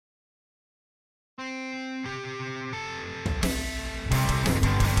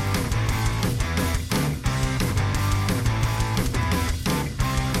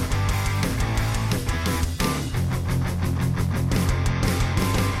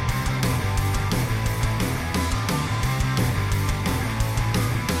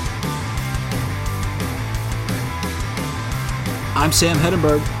I'm Sam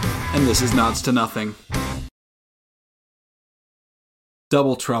Hedenberg, and this is Nods to Nothing.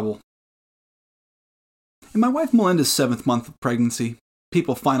 Double trouble. In my wife Melinda's 7th month of pregnancy,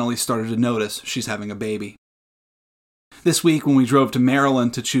 people finally started to notice she's having a baby. This week, when we drove to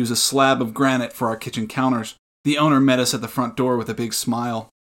Maryland to choose a slab of granite for our kitchen counters, the owner met us at the front door with a big smile.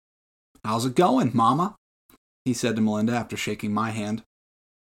 "How's it going, Mama?" he said to Melinda after shaking my hand.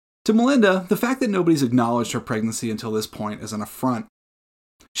 To Melinda, the fact that nobody's acknowledged her pregnancy until this point is an affront.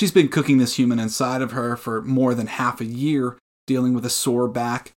 She's been cooking this human inside of her for more than half a year, dealing with a sore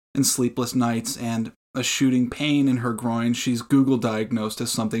back and sleepless nights and a shooting pain in her groin she's Google diagnosed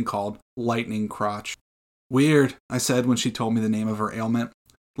as something called lightning crotch. "Weird," I said when she told me the name of her ailment.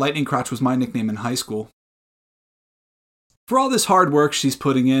 Lightning crotch was my nickname in high school. For all this hard work she's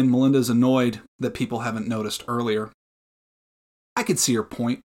putting in, Melinda's annoyed that people haven't noticed earlier. I could see her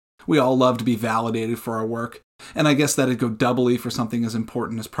point. We all love to be validated for our work, and I guess that'd go doubly for something as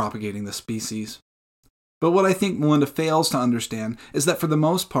important as propagating the species. But what I think Melinda fails to understand is that for the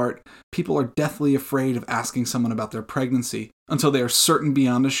most part, people are deathly afraid of asking someone about their pregnancy until they are certain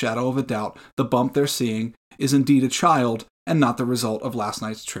beyond a shadow of a doubt the bump they're seeing is indeed a child and not the result of last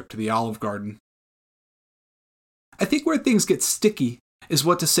night's trip to the Olive Garden. I think where things get sticky is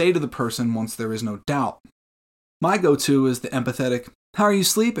what to say to the person once there is no doubt. My go-to is the empathetic, "How are you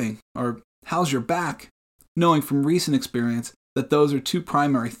sleeping?" or "How's your back?" knowing from recent experience that those are two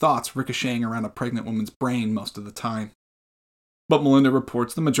primary thoughts ricocheting around a pregnant woman's brain most of the time. But Melinda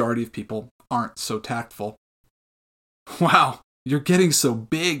reports the majority of people aren't so tactful. "Wow, you're getting so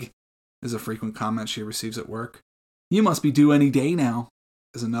big," is a frequent comment she receives at work. "You must be due any day now,"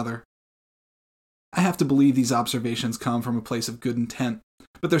 is another. I have to believe these observations come from a place of good intent,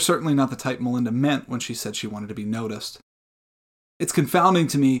 but they're certainly not the type Melinda meant when she said she wanted to be noticed. It's confounding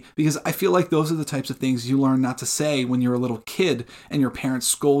to me because I feel like those are the types of things you learn not to say when you're a little kid and your parents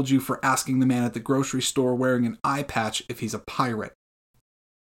scold you for asking the man at the grocery store wearing an eye patch if he's a pirate.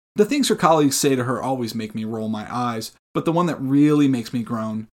 The things her colleagues say to her always make me roll my eyes, but the one that really makes me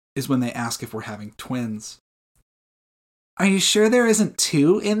groan is when they ask if we're having twins. "Are you sure there isn't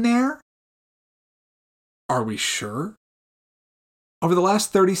 2 in there?" Are we sure? Over the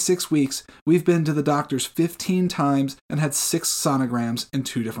last 36 weeks, we've been to the doctors 15 times and had 6 sonograms in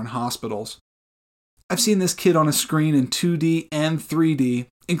 2 different hospitals. I've seen this kid on a screen in 2D and 3D,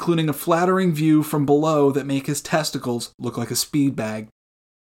 including a flattering view from below that make his testicles look like a speed bag.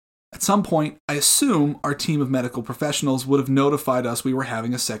 At some point, I assume our team of medical professionals would have notified us we were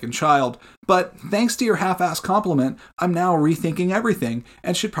having a second child, but thanks to your half-assed compliment, I'm now rethinking everything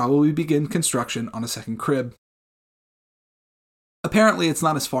and should probably begin construction on a second crib. Apparently, it's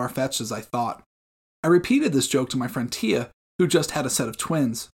not as far-fetched as I thought. I repeated this joke to my friend Tia, who just had a set of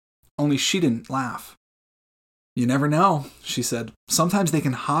twins, only she didn't laugh. "You never know," she said. "Sometimes they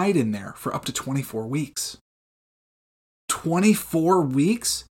can hide in there for up to 24 weeks. 24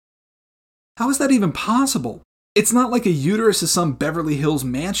 weeks? How is that even possible? It's not like a uterus is some Beverly Hills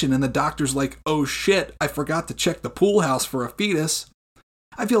mansion and the doctor's like, 'Oh shit, I forgot to check the pool house for a fetus.'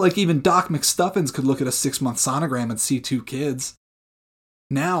 I feel like even Doc McStuffins could look at a 6-month sonogram and see 2 kids.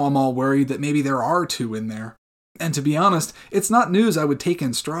 Now I'm all worried that maybe there are 2 in there. And to be honest, it's not news I would take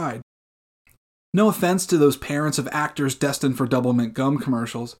in stride. No offense to those parents of actors destined for Double Mint Gum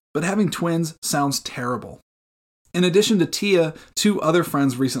commercials, but having twins sounds terrible. In addition to Tia, 2 other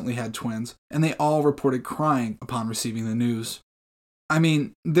friends recently had twins, and they all reported crying upon receiving the news. I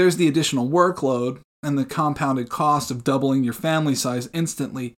mean, there's the additional workload and the compounded cost of doubling your family size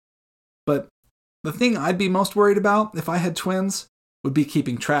instantly, but the thing I'd be most worried about if I had twins would be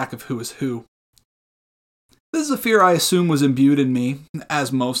keeping track of who is who. This is a fear I assume was imbued in me,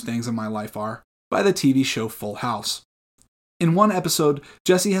 as most things in my life are, by the TV show Full House. In one episode,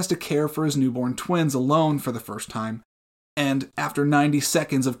 Jesse has to care for his newborn twins alone for the first time, and after 90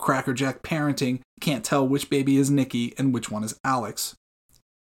 seconds of crackerjack parenting, can't tell which baby is Nikki and which one is Alex.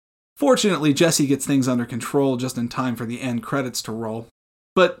 Fortunately, Jesse gets things under control just in time for the end credits to roll.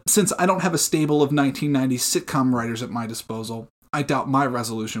 But since I don't have a stable of 1990s sitcom writers at my disposal, I doubt my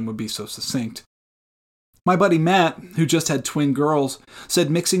resolution would be so succinct. My buddy Matt, who just had twin girls, said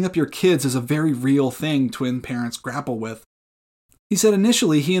mixing up your kids is a very real thing twin parents grapple with. He said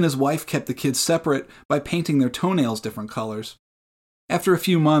initially he and his wife kept the kids separate by painting their toenails different colors. After a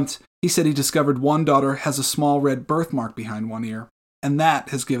few months, he said he discovered one daughter has a small red birthmark behind one ear, and that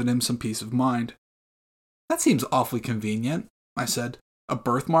has given him some peace of mind. "That seems awfully convenient," I said. "A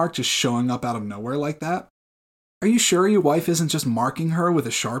birthmark just showing up out of nowhere like that? Are you sure your wife isn't just marking her with a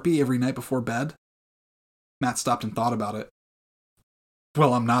Sharpie every night before bed?" Matt stopped and thought about it.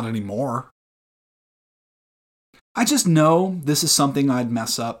 "Well, I'm not anymore." I just know this is something I'd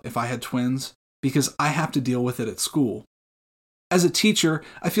mess up if I had twins, because I have to deal with it at school. As a teacher,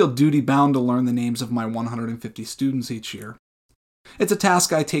 I feel duty-bound to learn the names of my 150 students each year. It's a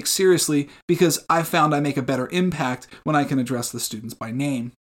task I take seriously because I've found I make a better impact when I can address the students by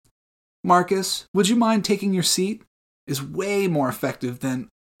name. Marcus, would you mind taking your seat? Is way more effective than,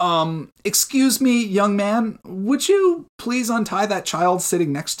 excuse me, young man, would you please untie that child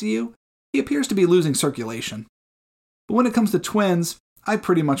sitting next to you? He appears to be losing circulation. But when it comes to twins, I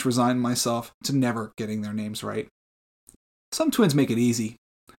pretty much resigned myself to never getting their names right. Some twins make it easy.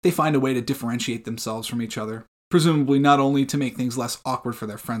 They find a way to differentiate themselves from each other, presumably not only to make things less awkward for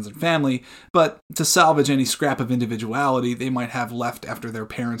their friends and family, but to salvage any scrap of individuality they might have left after their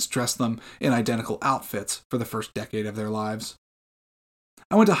parents dressed them in identical outfits for the first decade of their lives.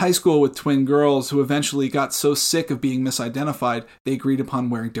 I went to high school with twin girls who eventually got so sick of being misidentified they agreed upon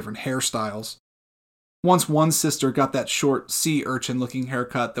wearing different hairstyles. Once one sister got that short sea urchin-looking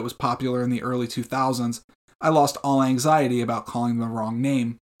haircut that was popular in the early 2000s, I lost all anxiety about calling them the wrong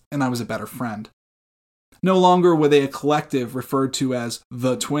name, and I was a better friend. No longer were they a collective referred to as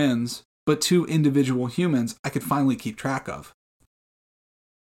the twins, but two individual humans I could finally keep track of.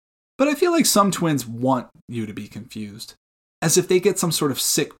 But I feel like some twins want you to be confused, as if they get some sort of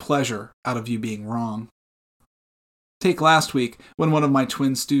sick pleasure out of you being wrong. Take last week, when one of my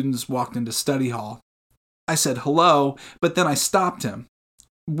twin students walked into study hall. I said hello, but then I stopped him.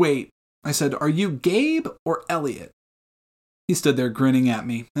 Wait, I said, are you Gabe or Elliot? He stood there grinning at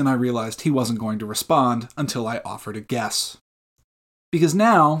me, and I realized he wasn't going to respond until I offered a guess. Because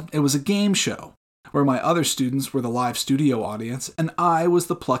now it was a game show, where my other students were the live studio audience, and I was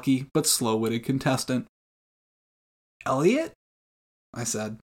the plucky but slow-witted contestant. Elliot? I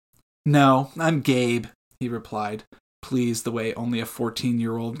said. No, I'm Gabe, he replied, pleased the way only a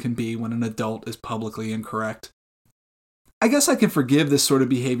 14-year-old can be when an adult is publicly incorrect. I guess I can forgive this sort of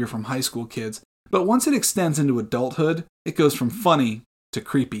behavior from high school kids, but once it extends into adulthood, it goes from funny to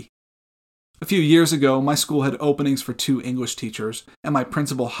creepy. A few years ago, my school had openings for 2 English teachers, and my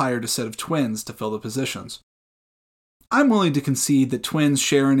principal hired a set of twins to fill the positions. I'm willing to concede that twins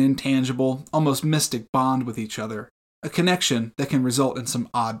share an intangible, almost mystic bond with each other, a connection that can result in some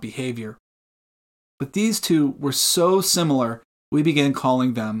odd behavior. But these two were so similar, we began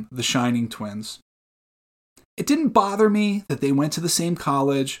calling them the Shining Twins. It didn't bother me that they went to the same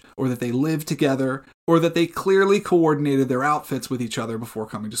college, or that they lived together, or that they clearly coordinated their outfits with each other before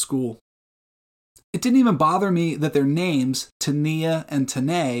coming to school. It didn't even bother me that their names, Tania and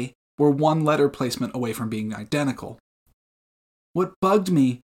Tanae, were 1 letter placement away from being identical. What bugged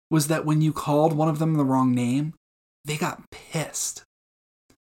me was that when you called one of them the wrong name, they got pissed.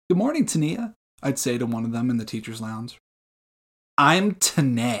 Good morning, Tania, I'd say to one of them in the teacher's lounge. I'm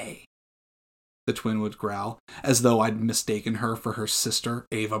Tanae, the twin would growl, as though I'd mistaken her for her sister,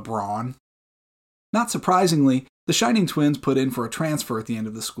 Ava Braun. Not surprisingly, the Shining Twins put in for a transfer at the end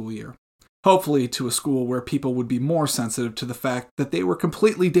of the school year, hopefully to a school where people would be more sensitive to the fact that they were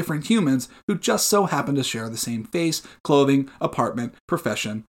completely different humans who just so happened to share the same face, clothing, apartment,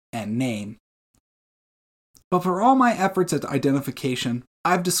 profession, and name. But for all my efforts at identification,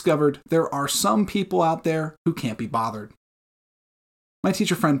 I've discovered there are some people out there who can't be bothered. My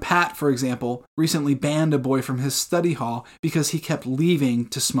teacher friend Pat, for example, recently banned a boy from his study hall because he kept leaving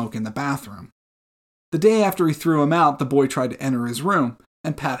to smoke in the bathroom. The day after he threw him out, the boy tried to enter his room,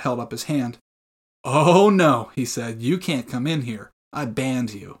 and Pat held up his hand. Oh no, he said, you can't come in here. I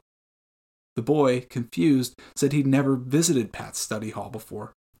banned you. The boy, confused, said he'd never visited Pat's study hall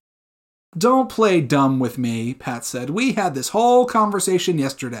before. Don't play dumb with me, Pat said. We had this whole conversation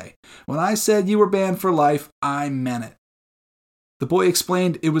yesterday. When I said you were banned for life, I meant it. The boy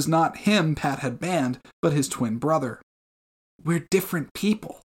explained it was not him Pat had banned, but his twin brother. We're different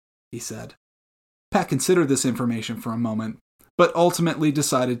people, he said. Pat considered this information for a moment, but ultimately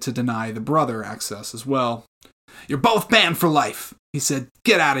decided to deny the brother access as well. You're both banned for life, he said.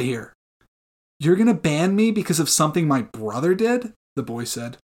 Get out of here. You're going to ban me because of something my brother did? The boy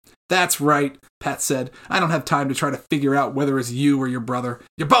said. That's right, Pat said. I don't have time to try to figure out whether it's you or your brother.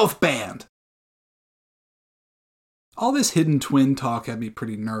 You're both banned. All this hidden twin talk had me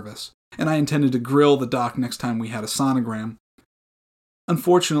pretty nervous, and I intended to grill the doc next time we had a sonogram.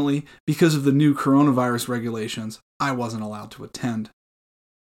 Unfortunately, because of the new coronavirus regulations, I wasn't allowed to attend.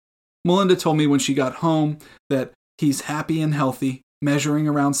 Melinda told me when she got home that he's happy and healthy, measuring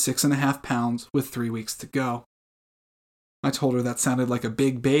around 6.5 pounds with 3 weeks to go. I told her that sounded like a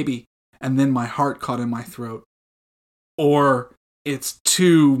big baby, and then my heart caught in my throat. Or it's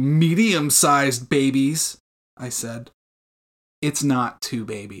 2 medium-sized babies, I said. It's not 2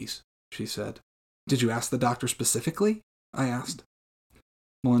 babies, she said. Did you ask the doctor specifically? I asked.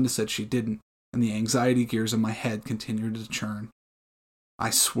 Melinda said she didn't, and the anxiety gears in my head continued to churn. I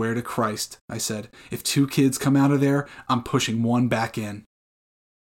swear to Christ, I said, if 2 kids come out of there, I'm pushing one back in.